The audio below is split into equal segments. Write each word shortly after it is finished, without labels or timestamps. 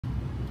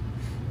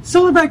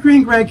Solar by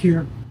Green Greg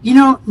here. You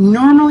know,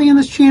 normally in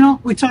this channel,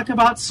 we talk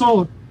about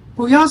solar,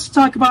 but we also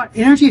talk about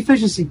energy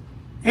efficiency.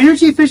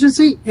 Energy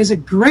efficiency is a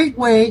great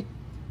way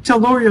to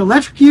lower your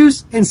electric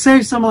use and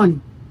save some money.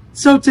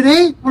 So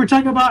today, we're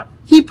talking about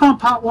heat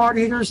pump hot water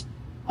heaters,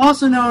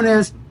 also known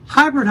as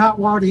hybrid hot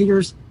water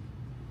heaters.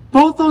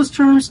 Both those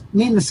terms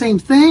mean the same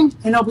thing,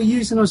 and I'll be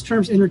using those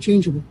terms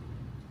interchangeably.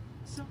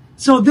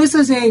 So this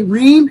is a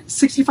Rheem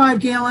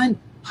 65-gallon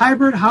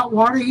hybrid hot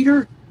water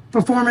heater,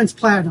 Performance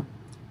Platinum.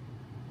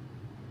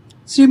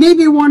 So you may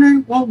be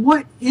wondering, well,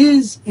 what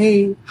is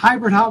a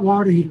hybrid hot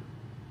water heater?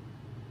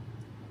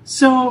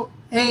 So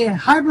a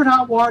hybrid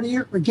hot water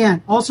heater,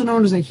 again, also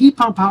known as a heat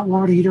pump hot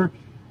water heater,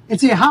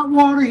 it's a hot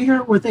water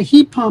heater with a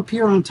heat pump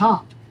here on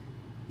top.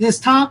 This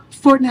top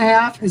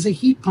 1.5 feet is a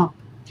heat pump.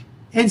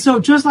 And so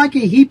just like a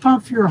heat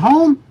pump for your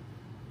home,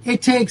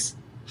 it takes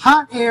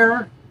hot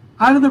air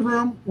out of the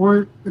room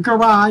or the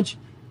garage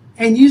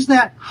and use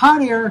that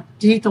hot air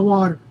to heat the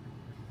water.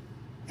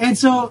 And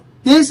so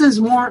this is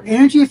more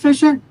energy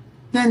efficient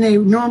than a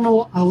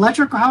normal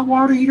electric hot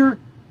water heater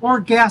or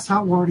gas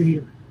hot water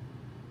heater.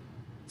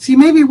 So you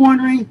may be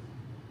wondering,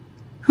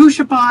 who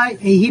should buy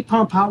a heat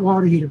pump hot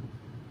water heater?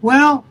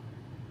 Well,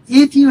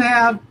 if you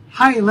have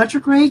high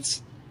electric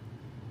rates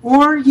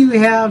or you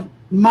have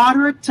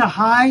moderate to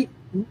high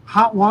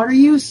hot water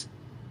use,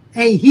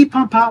 a heat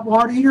pump hot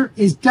water heater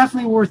is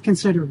definitely worth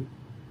considering.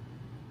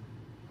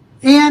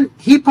 And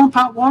heat pump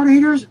hot water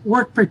heaters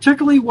work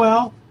particularly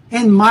well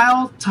in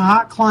mild to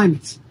hot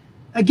climates.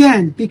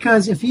 Again,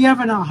 because if you have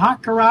a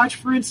hot garage,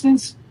 for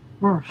instance,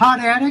 or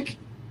hot attic,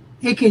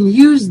 it can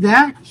use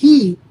that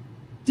heat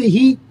to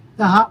heat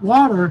the hot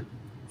water,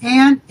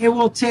 and it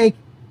will take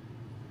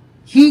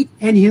heat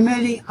and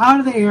humidity out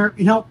of the air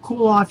and help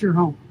cool off your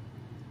home.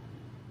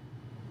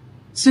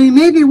 So you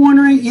may be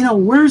wondering,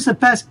 where's the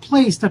best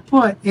place to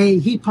put a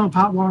heat pump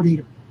hot water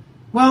heater?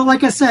 Well,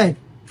 like I said,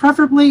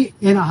 preferably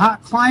in a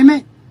hot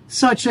climate,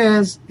 such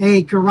as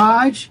a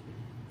garage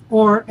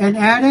or an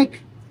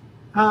attic,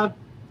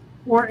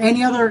 or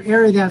any other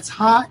area that's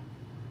hot.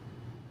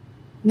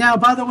 Now,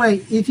 by the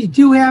way, if you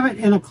do have it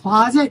in a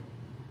closet,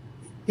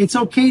 it's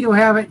okay to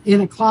have it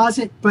in a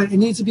closet, but it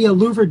needs to be a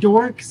louver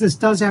door because this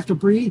does have to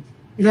breathe.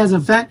 It has a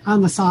vent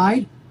on the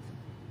side.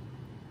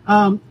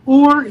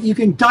 Or you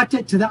can duct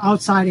it to the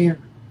outside air.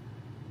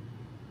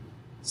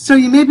 So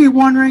you may be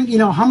wondering,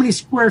 how many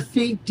square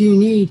feet do you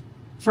need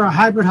for a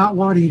hybrid hot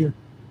water heater?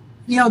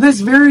 This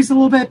varies a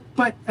little bit,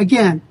 but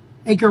again,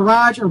 a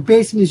garage or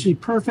basement is usually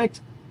perfect,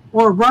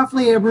 or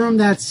roughly a room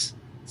that's,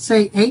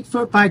 say, 8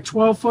 foot by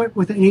 12 foot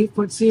with an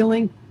 8-foot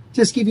ceiling,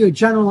 just give you a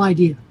general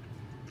idea.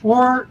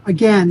 Or,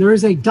 again, there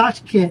is a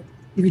duct kit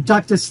if you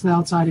duct this to the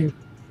outside air.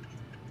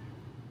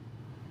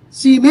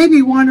 So you may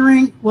be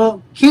wondering,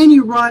 well, can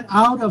you run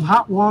out of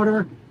hot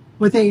water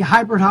with a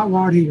hybrid hot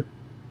water heater?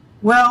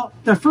 Well,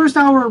 the first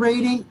hour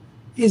rating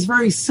is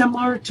very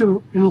similar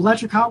to an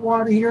electric hot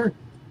water heater,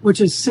 which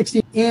is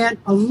 60, and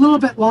a little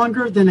bit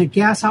longer than a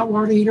gas hot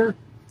water heater.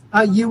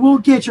 You will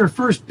get your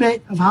first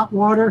bit of hot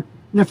water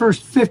in the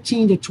first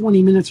 15 to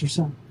 20 minutes or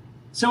so.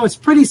 So it's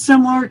pretty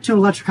similar to an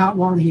electric hot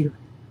water heater.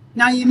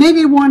 Now you may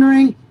be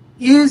wondering,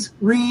 is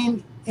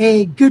Rheem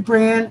a good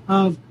brand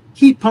of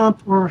heat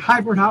pump or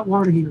hybrid hot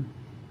water heater?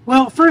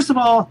 Well, first of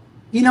all,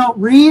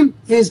 Rheem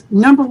is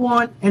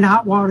 #1 in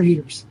hot water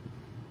heaters.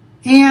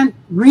 And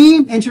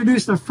Rheem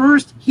introduced the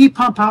first heat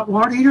pump hot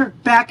water heater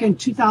back in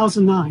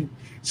 2009.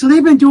 So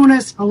they've been doing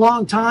this a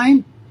long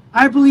time.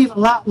 I believe a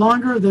lot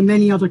longer than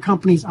many other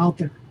companies out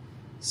there.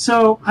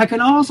 So I can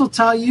also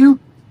tell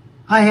you,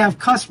 I have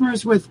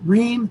customers with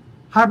Rheem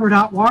hybrid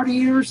hot water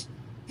heaters,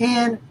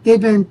 and they've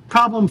been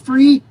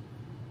problem-free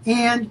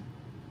and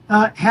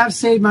have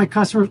saved my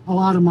customers a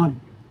lot of money.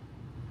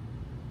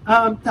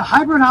 The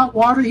hybrid hot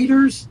water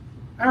heaters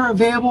are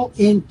available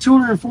in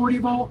 240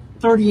 volt,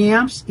 30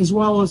 amps, as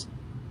well as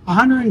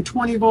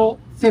 120 volt,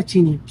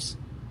 15 amps.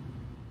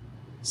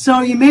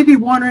 So you may be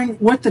wondering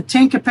what the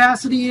tank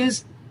capacity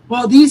is.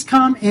 Well, these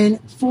come in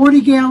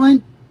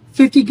 40-gallon,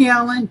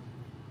 50-gallon,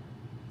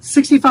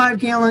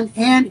 65-gallon,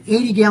 and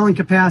 80-gallon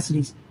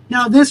capacities.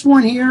 Now, this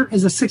one here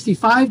is a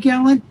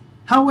 65-gallon.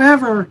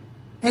 However,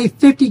 a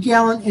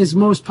 50-gallon is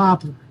most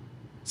popular.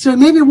 So you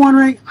may be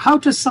wondering how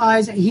to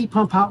size a heat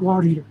pump hot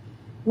water heater.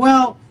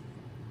 Well,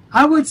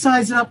 I would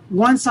size it up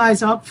one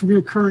size up from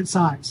your current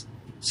size.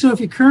 So if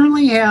you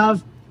currently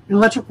have an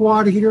electric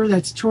water heater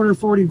that's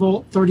 240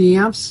 volt, 30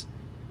 amps,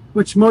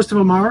 which most of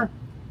them are,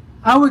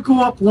 I would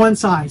go up one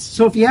size.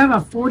 So if you have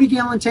a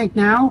 40-gallon tank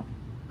now,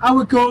 I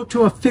would go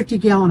to a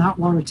 50-gallon hot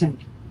water tank.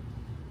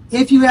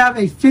 If you have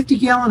a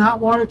 50-gallon hot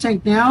water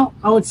tank now,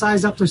 I would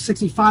size up to a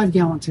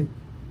 65-gallon tank.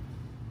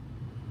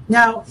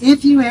 Now,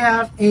 if you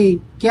have a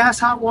gas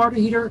hot water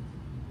heater,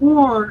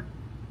 or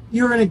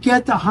you're going to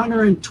get the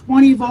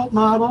 120 volt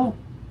model,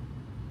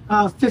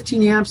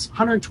 15 amps,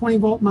 120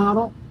 volt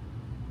model,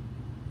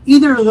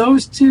 either of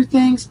those two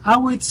things, I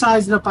would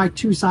size it up by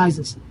two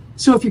sizes.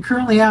 So if you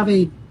currently have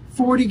a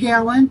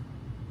 40-gallon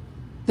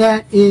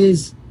that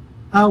is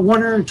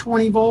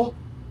 120 volt,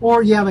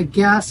 or you have a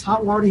gas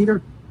hot water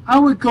heater I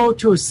would go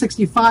to a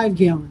 65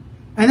 gallon,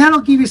 and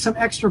that'll give you some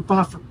extra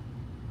buffer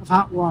of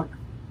hot water.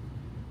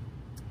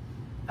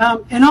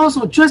 And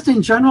also, just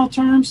in general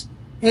terms,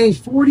 a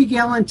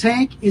 40-gallon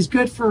tank is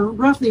good for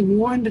roughly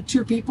 1 to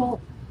 2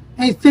 people.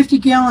 A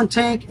 50-gallon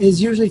tank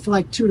is usually for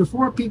like 2 to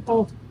 4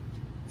 people.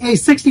 A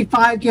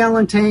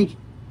 65-gallon tank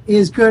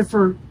is good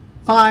for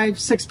 5,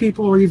 6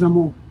 people or even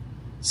more.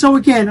 So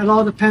again, it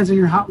all depends on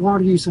your hot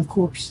water use, of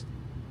course.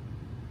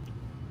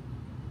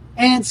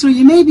 And so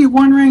you may be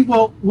wondering,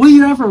 well, will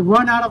you ever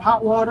run out of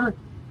hot water?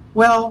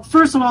 Well,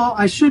 first of all,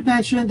 I should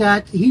mention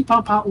that heat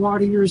pump hot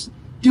water heaters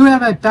do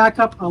have a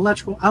backup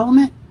electrical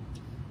element.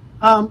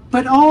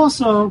 But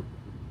also,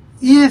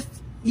 if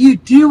you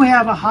do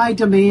have a high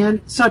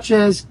demand, such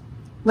as,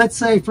 let's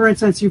say, for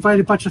instance, you invite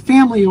a bunch of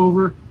family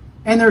over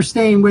and they're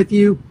staying with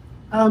you,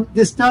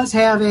 this does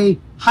have a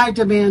high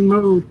demand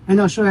mode,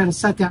 and I'll show you how to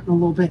set that in a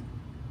little bit.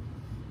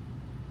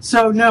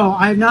 So no,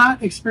 I have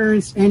not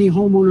experienced any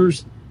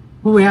homeowners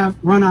who have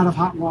run out of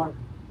hot water.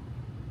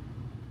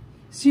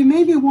 So you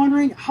may be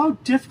wondering, how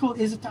difficult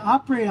is it to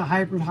operate a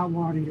hybrid hot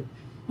water heater?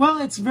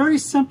 Well, it's very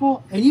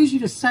simple and easy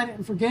to set it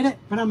and forget it,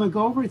 but I'm going to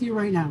go over with you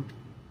right now.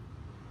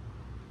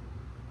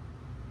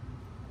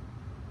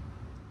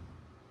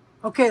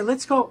 Okay,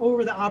 let's go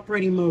over the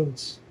operating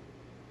modes.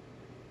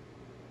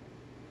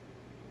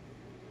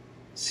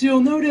 So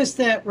you'll notice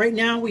that right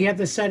now we have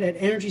this set at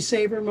energy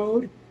saver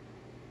mode.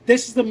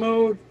 This is the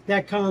mode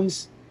that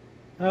comes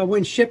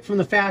when shipped from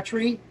the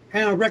factory,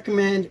 and I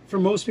recommend for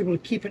most people to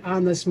keep it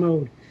on this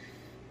mode.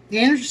 The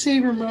energy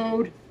saver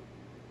mode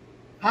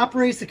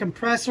operates the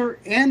compressor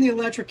and the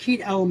electric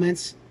heat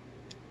elements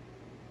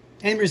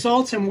and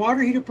results in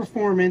water heater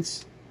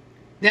performance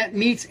that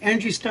meets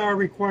Energy Star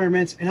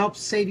requirements and helps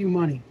save you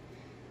money.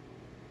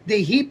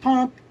 The heat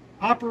pump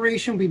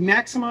operation will be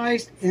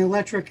maximized and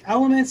electric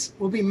elements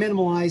will be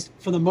minimalized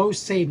for the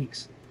most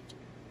savings.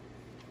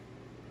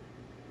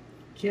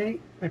 Okay,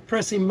 by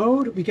pressing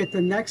mode, we get the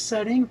next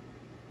setting.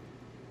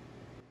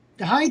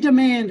 The high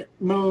demand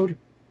mode,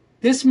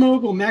 this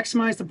mode will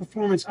maximize the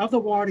performance of the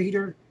water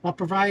heater while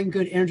providing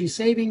good energy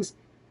savings.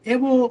 It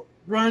will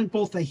run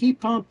both the heat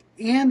pump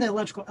and the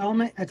electrical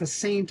element at the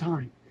same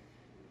time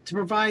to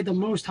provide the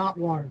most hot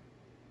water.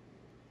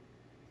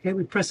 Okay,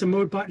 we press the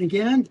mode button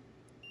again.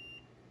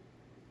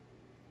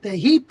 The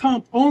heat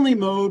pump only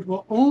mode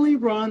will only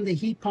run the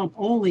heat pump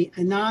only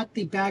and not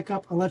the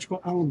backup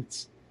electrical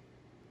elements.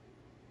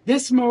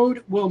 This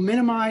mode will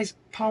minimize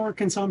power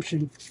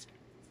consumption,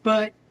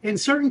 but in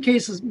certain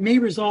cases may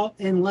result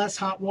in less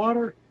hot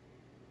water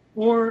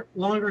or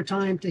longer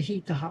time to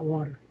heat the hot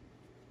water.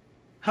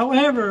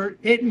 However,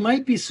 it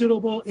might be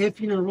suitable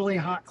if you're in a really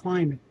hot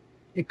climate.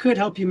 It could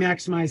help you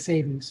maximize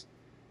savings.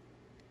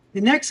 The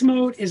next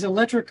mode is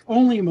electric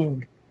only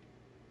mode.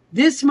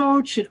 This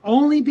mode should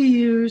only be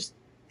used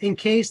in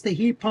case the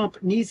heat pump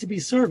needs to be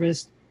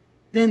serviced.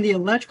 Then the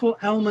electrical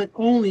element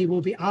only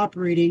will be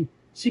operating,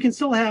 so you can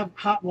still have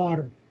hot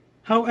water.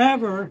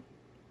 However,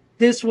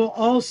 this will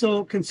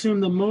also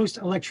consume the most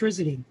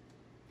electricity.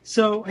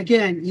 So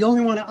again, you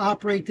only want to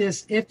operate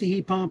this if the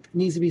heat pump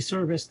needs to be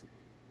serviced.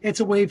 It's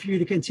a way for you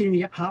to continue to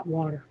get hot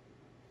water.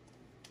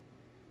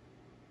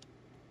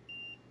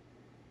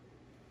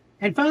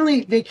 And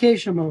finally,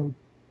 vacation mode.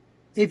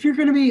 If you're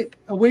going to be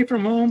away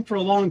from home for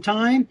a long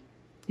time,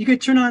 you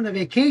could turn on the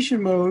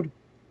vacation mode,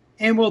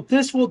 and what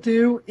this will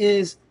do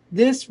is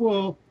this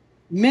will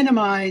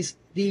minimize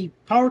the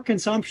power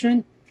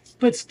consumption,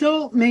 but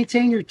still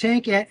maintain your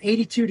tank at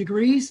 82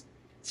 degrees,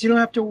 so you don't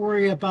have to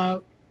worry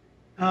about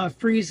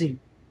freezing.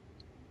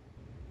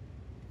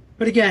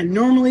 But again,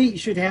 normally you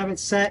should have it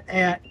set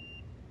at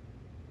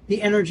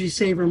the energy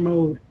saver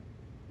mode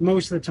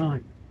most of the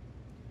time.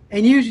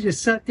 And usually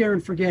just set there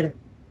and forget it.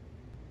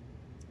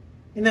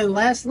 And then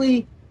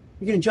lastly,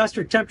 you can adjust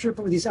your temperature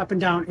with these up and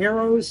down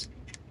arrows.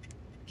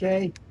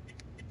 Okay.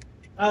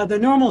 The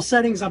normal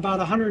setting is about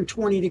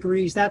 120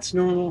 degrees. That's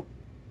normal.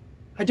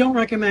 I don't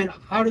recommend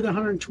hotter than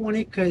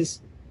 120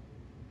 because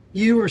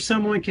you or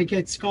someone could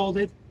get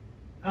scalded.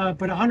 But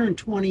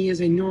 120 is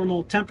a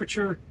normal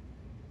temperature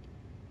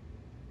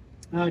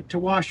to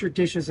wash your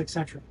dishes,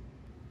 etc.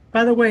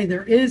 By the way,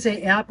 there is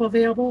an app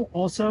available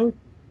also,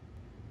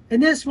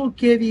 and this will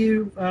give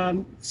you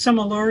some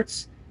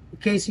alerts in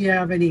case you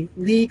have any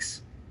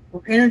leaks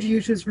or energy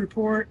usage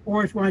report,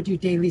 or if you want to do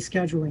daily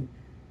scheduling.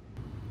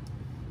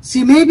 So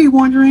you may be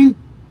wondering,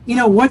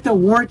 what the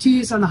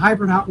warranty is on the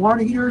hybrid hot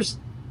water heaters.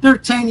 They're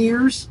 10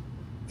 years,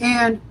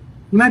 and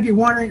you might be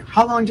wondering,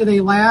 how long do they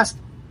last?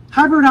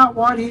 Hybrid hot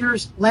water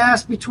heaters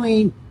last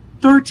between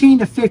 13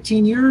 to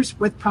 15 years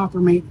with proper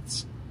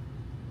maintenance.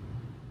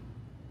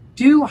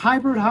 Do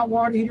hybrid hot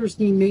water heaters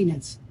need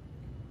maintenance?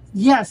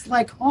 Yes,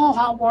 like all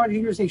hot water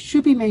heaters, they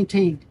should be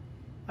maintained.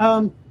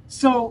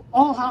 So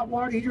all hot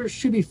water heaters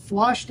should be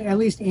flushed at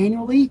least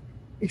annually,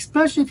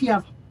 especially if you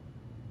have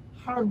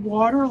hard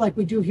water like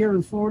we do here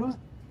in Florida.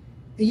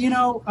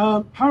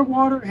 Hard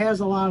water has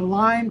a lot of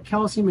lime,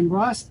 calcium, and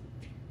rust.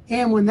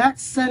 And when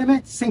that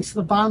sediment sinks to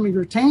the bottom of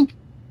your tank,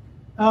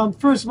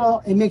 first of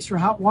all, it makes your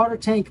hot water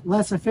tank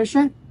less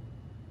efficient.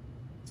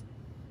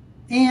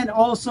 and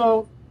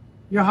also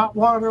your hot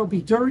water will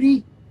be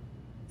dirty.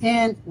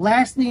 And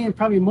lastly, and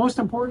probably most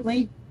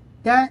importantly,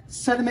 that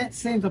sediment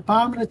sitting at the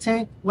bottom of the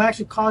tank will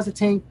actually cause the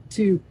tank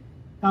to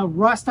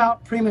rust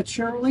out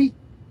prematurely,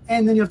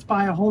 and then you have to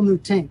buy a whole new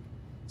tank.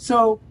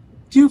 So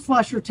do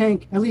flush your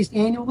tank at least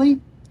annually.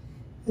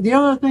 The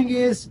other thing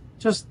is,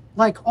 just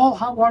like all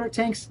hot water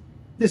tanks,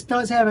 this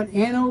does have an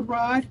anode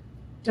rod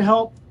to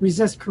help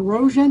resist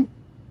corrosion,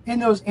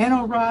 and those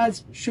anode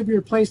rods should be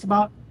replaced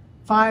about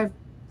 5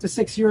 to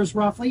 6 years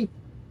roughly.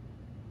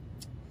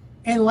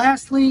 And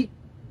lastly,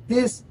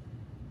 this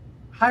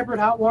hybrid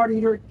hot water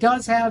heater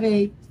does have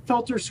a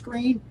filter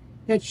screen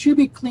that should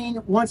be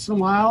cleaned once in a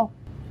while,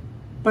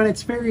 but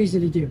it's very easy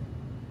to do.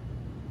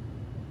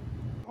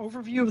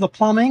 Overview of the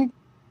plumbing.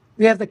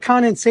 We have the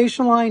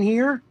condensation line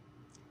here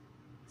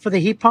for the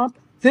heat pump.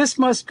 This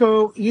must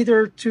go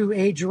either to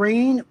a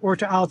drain or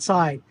to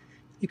outside.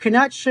 You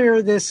cannot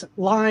share this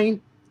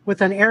line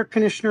with an air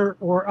conditioner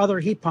or other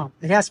heat pump.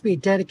 It has to be a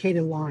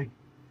dedicated line.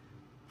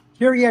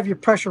 Here you have your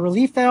pressure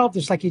relief valve,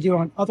 just like you do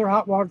on other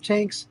hot water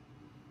tanks.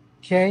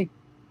 Okay.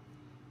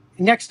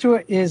 Next to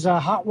it is a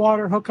hot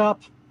water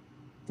hookup.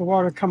 The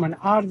water coming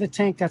out of the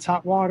tank, that's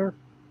hot water.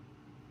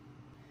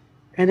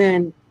 And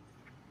then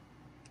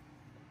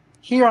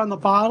here on the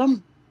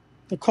bottom,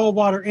 the cold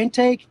water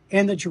intake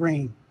and the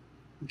drain.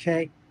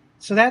 Okay,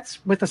 so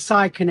that's with the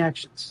side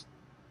connections.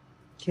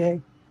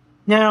 Okay,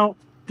 now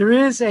there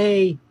is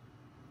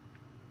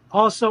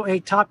also a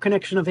top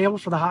connection available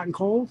for the hot and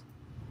cold.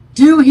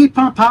 Do heat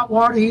pump hot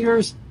water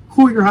heaters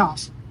cool your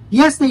house?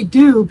 Yes, they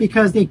do,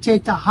 because they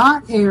take the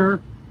hot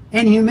air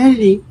and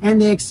humidity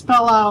and they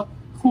expel out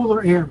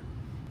cooler air.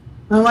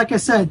 And like I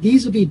said,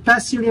 these would be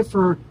best suited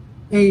for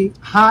a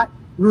hot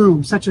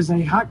room, such as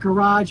a hot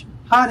garage,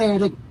 hot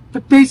attic,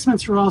 but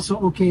basements are also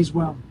okay as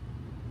well.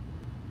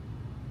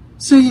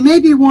 So you may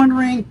be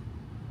wondering,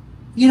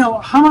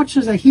 how much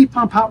does a heat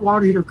pump hot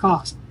water heater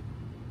cost?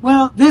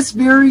 Well, this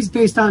varies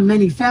based on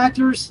many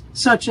factors,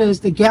 such as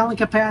the gallon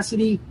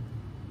capacity,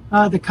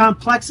 the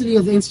complexity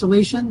of the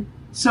installation.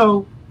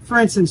 So, for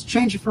instance,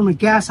 changing from a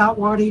gas hot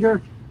water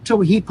heater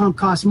to a heat pump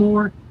costs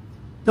more.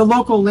 The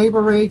local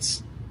labor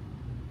rates,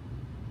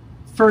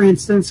 for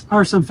instance,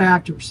 are some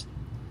factors.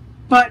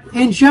 But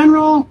in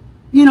general,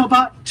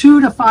 about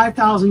 $2,000 to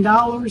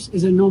 $5,000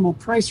 is a normal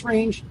price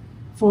range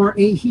for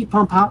a heat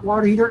pump hot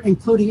water heater,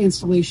 including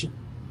installation.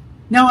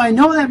 Now, I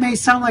know that may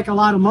sound like a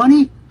lot of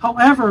money.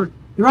 However,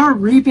 there are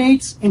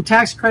rebates and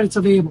tax credits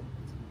available.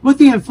 With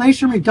the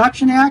Inflation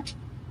Reduction Act,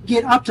 you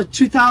get up to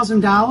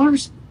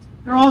 $2,000.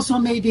 There also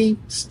may be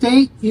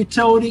state,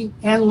 utility,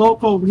 and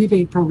local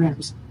rebate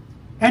programs.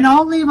 And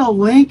I'll leave a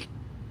link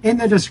in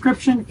the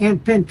description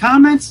and pinned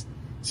comments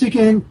so you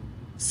can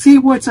see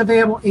what's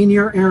available in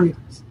your area.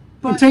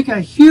 But take a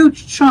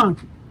huge chunk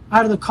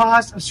out of the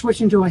cost of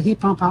switching to a heat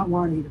pump hot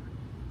water heater.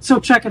 So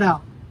check it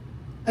out.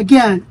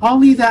 Again, I'll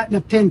leave that in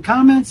the pinned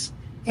comments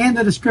and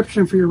the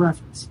description for your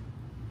reference.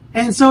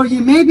 And so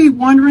you may be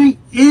wondering,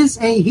 is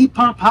a heat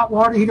pump hot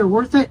water heater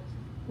worth it?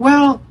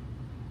 Well,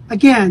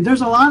 again,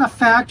 there's a lot of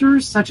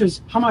factors, such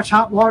as how much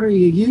hot water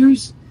you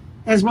use,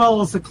 as well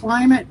as the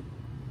climate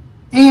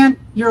and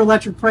your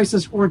electric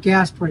prices or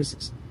gas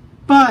prices.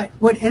 But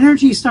what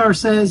Energy Star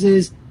says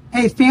is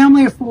a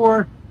family of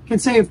 4 can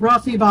save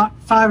roughly about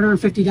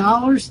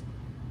 $550,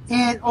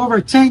 and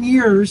over 10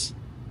 years,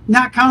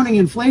 not counting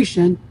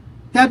inflation,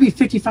 that'd be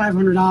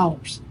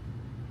 $5,500.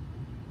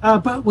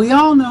 But we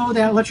all know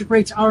that electric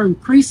rates are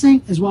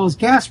increasing as well as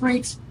gas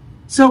rates.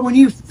 So when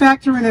you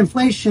factor in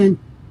inflation,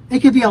 it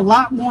could be a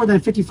lot more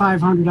than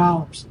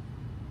 $5,500.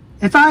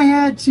 If I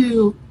had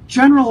to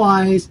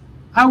generalize,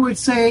 I would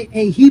say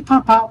a heat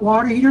pump hot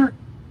water heater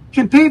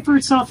can pay for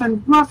itself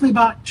in roughly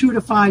about 2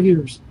 to 5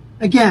 years.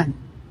 Again,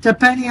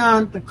 depending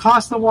on the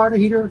cost of the water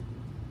heater,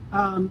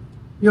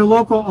 your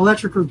local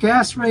electric or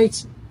gas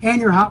rates, and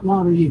your hot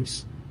water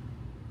use.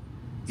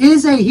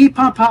 Is a heat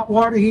pump hot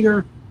water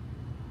heater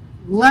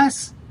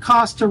less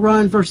cost to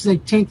run versus a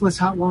tankless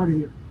hot water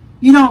heater?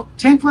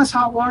 Tankless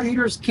hot water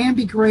heaters can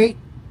be great,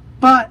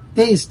 but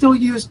they still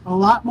use a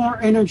lot more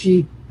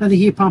energy than the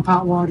heat pump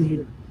hot water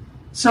heater.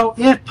 So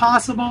if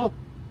possible,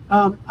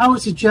 I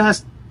would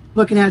suggest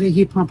looking at a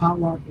heat pump hot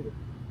water heater.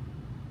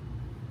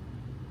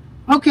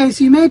 Okay,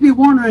 so you may be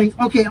wondering,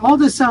 okay, all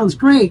this sounds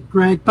great,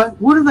 Greg, but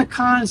what are the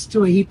cons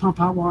to a heat pump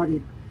hot water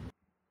heater?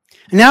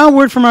 Now a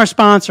word from our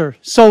sponsor,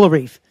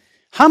 Solareef.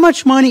 How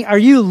much money are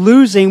you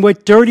losing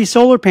with dirty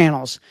solar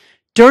panels?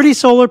 Dirty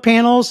solar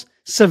panels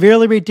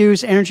severely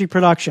reduce energy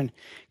production.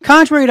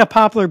 Contrary to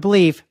popular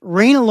belief,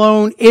 rain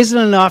alone isn't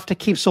enough to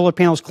keep solar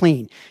panels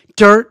clean.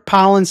 Dirt,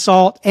 pollen,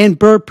 salt, and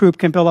bird poop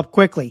can build up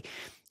quickly.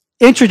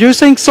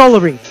 Introducing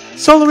Solareef.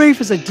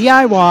 Solareef is a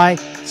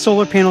DIY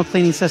solar panel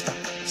cleaning system.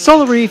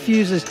 Solareef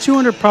uses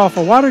 200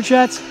 powerful water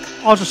jets,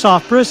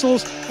 ultra-soft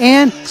bristles,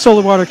 and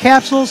solar water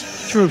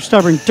capsules to remove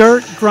stubborn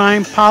dirt,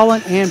 grime,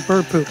 pollen, and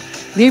bird poop,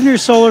 leaving your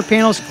solar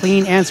panels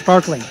clean and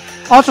sparkling.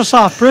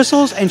 Ultra-soft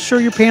bristles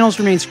ensure your panels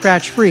remain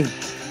scratch-free.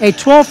 A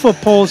 12-foot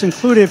pole is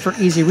included for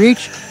easy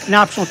reach. An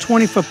optional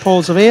 20-foot pole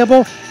is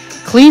available.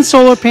 Clean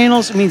solar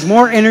panels means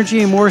more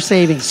energy and more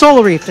savings.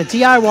 Solareef, the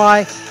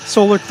DIY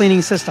solar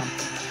cleaning system.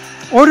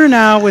 Order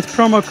now with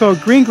promo code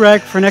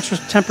GreenGreg for an extra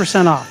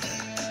 10% off.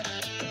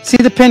 See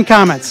the pinned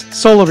comments.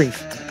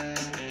 Solareef.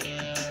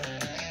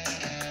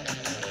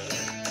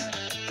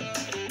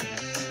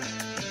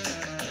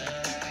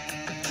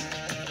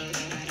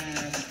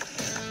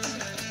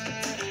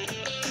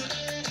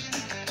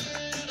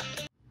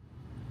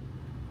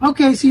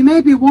 Okay, so you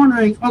may be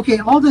wondering, okay,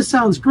 all this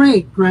sounds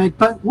great, Greg,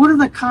 but what are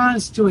the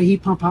cons to a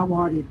heat pump hot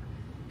water heater?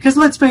 Because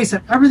let's face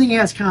it, everything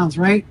has cons,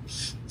 right?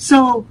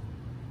 So,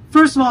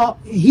 first of all,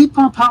 heat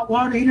pump hot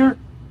water heater,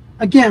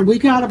 again, we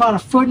got about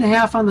 1.5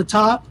 feet on the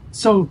top,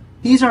 so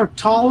these are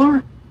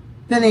taller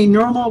than a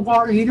normal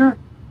water heater.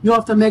 You'll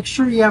have to make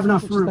sure you have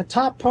enough room. The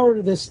top part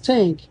of this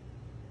tank,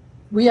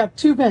 we have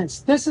 2 vents.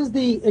 This is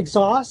the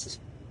exhaust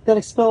that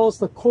expels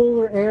the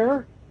colder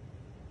air,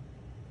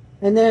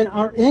 and then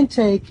our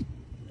intake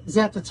is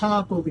at the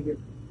top over here.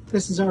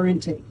 This is our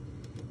intake.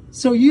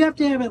 So you have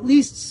to have at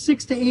least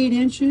 6 to 8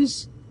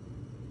 inches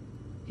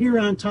here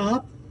on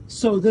top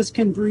so this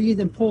can breathe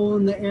and pull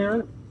in the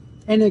air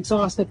and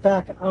exhaust it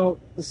back out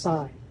the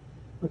side.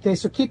 Okay,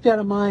 so keep that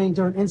in mind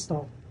during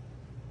install.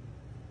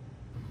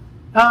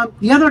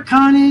 The other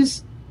con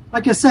is,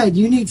 like I said,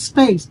 you need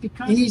space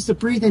because it needs to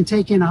breathe and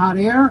take in hot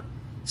air.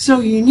 So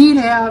you need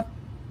to have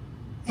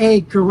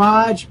a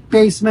garage,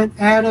 basement,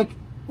 attic,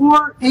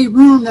 or a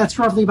room that's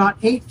roughly about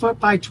 8 foot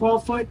by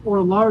 12 foot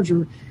or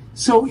larger,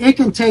 so it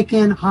can take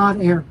in hot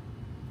air.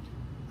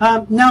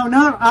 Now,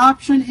 another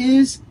option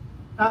is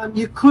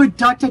you could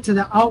duct it to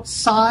the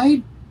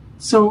outside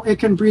so it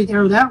can breathe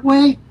air that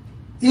way.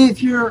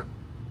 If your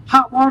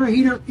hot water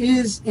heater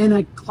is in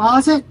a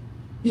closet,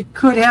 you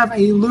could have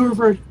a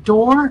louvered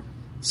door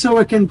so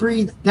it can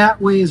breathe that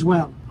way as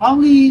well. I'll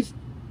leave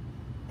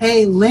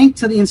a link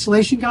to the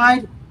installation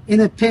guide in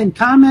the pinned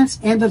comments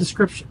and the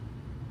description.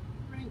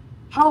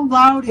 How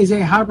loud is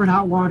a hybrid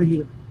hot water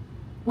heater?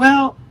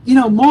 Well, you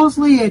know,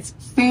 mostly it's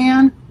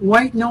fan,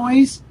 white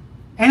noise,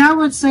 and I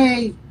would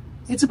say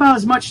it's about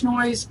as much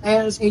noise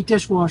as a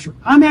dishwasher.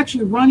 I'm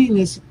actually running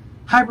this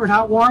hybrid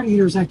hot water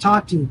heater as I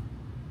talk to you.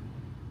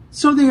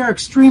 So they are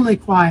extremely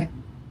quiet.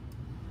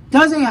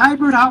 Does a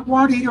hybrid hot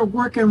water heater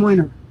work in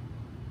winter?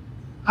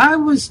 I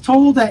was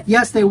told that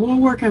yes, they will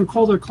work in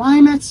colder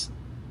climates.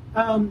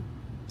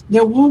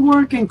 They will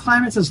work in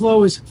climates as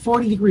low as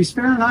 40 degrees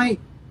Fahrenheit.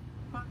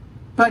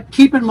 But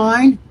keep in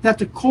mind that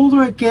the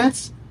colder it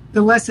gets,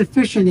 the less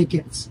efficient it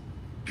gets.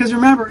 Because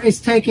remember, it's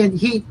taking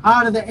heat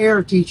out of the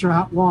air to heat your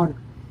hot water.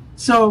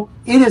 So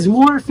it is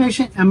more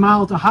efficient and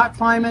mild to hot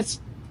climates.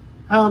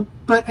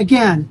 But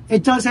again,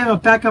 it does have a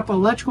backup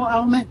electrical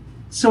element.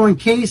 So in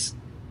case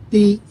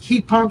the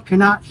heat pump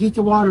cannot heat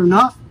the water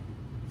enough,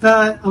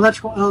 the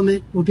electrical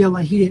element will be able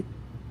to heat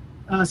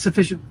it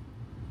sufficiently.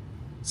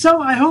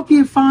 So I hope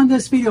you found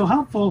this video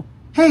helpful.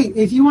 Hey,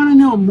 if you want to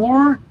know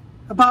more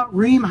about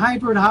Rheem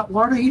Hybrid hot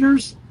water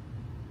heaters,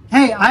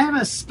 hey, I have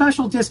a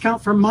special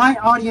discount for my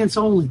audience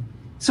only.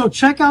 So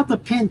check out the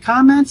pinned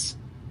comments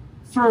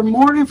for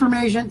more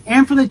information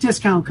and for the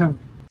discount code.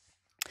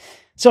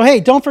 So hey,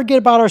 don't forget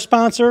about our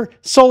sponsor,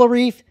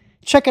 Solareef.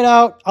 Check it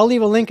out. I'll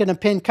leave a link in the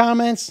pinned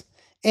comments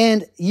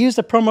and use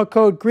the promo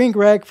code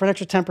GreenGreg for an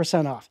extra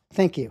 10% off.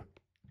 Thank you.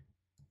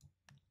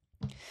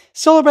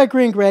 Solar by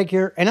GreenGreg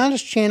here, and on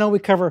this channel we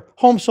cover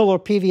home solar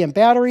PV and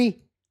battery,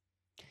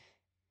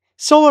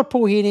 solar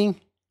pool heating,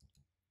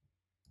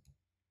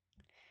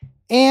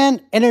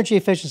 and energy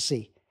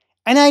efficiency.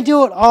 And I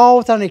do it all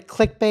without any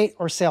clickbait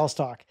or sales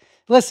talk.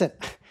 Listen,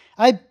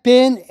 I've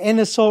been in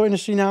the solar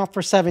industry now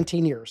for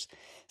 17 years.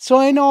 So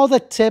I know all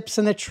the tips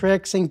and the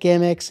tricks and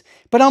gimmicks,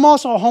 but I'm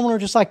also a homeowner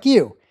just like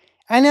you.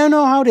 And I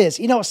know how it is.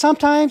 You know,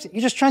 sometimes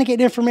you're just trying to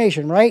get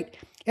information, right?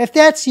 If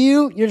that's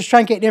you, you're just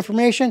trying to get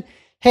information,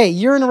 hey,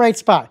 you're in the right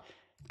spot.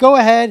 Go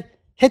ahead,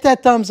 hit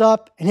that thumbs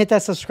up and hit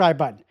that subscribe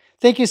button.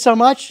 Thank you so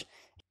much.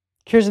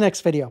 Here's the next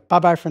video.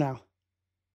 Bye-bye for now.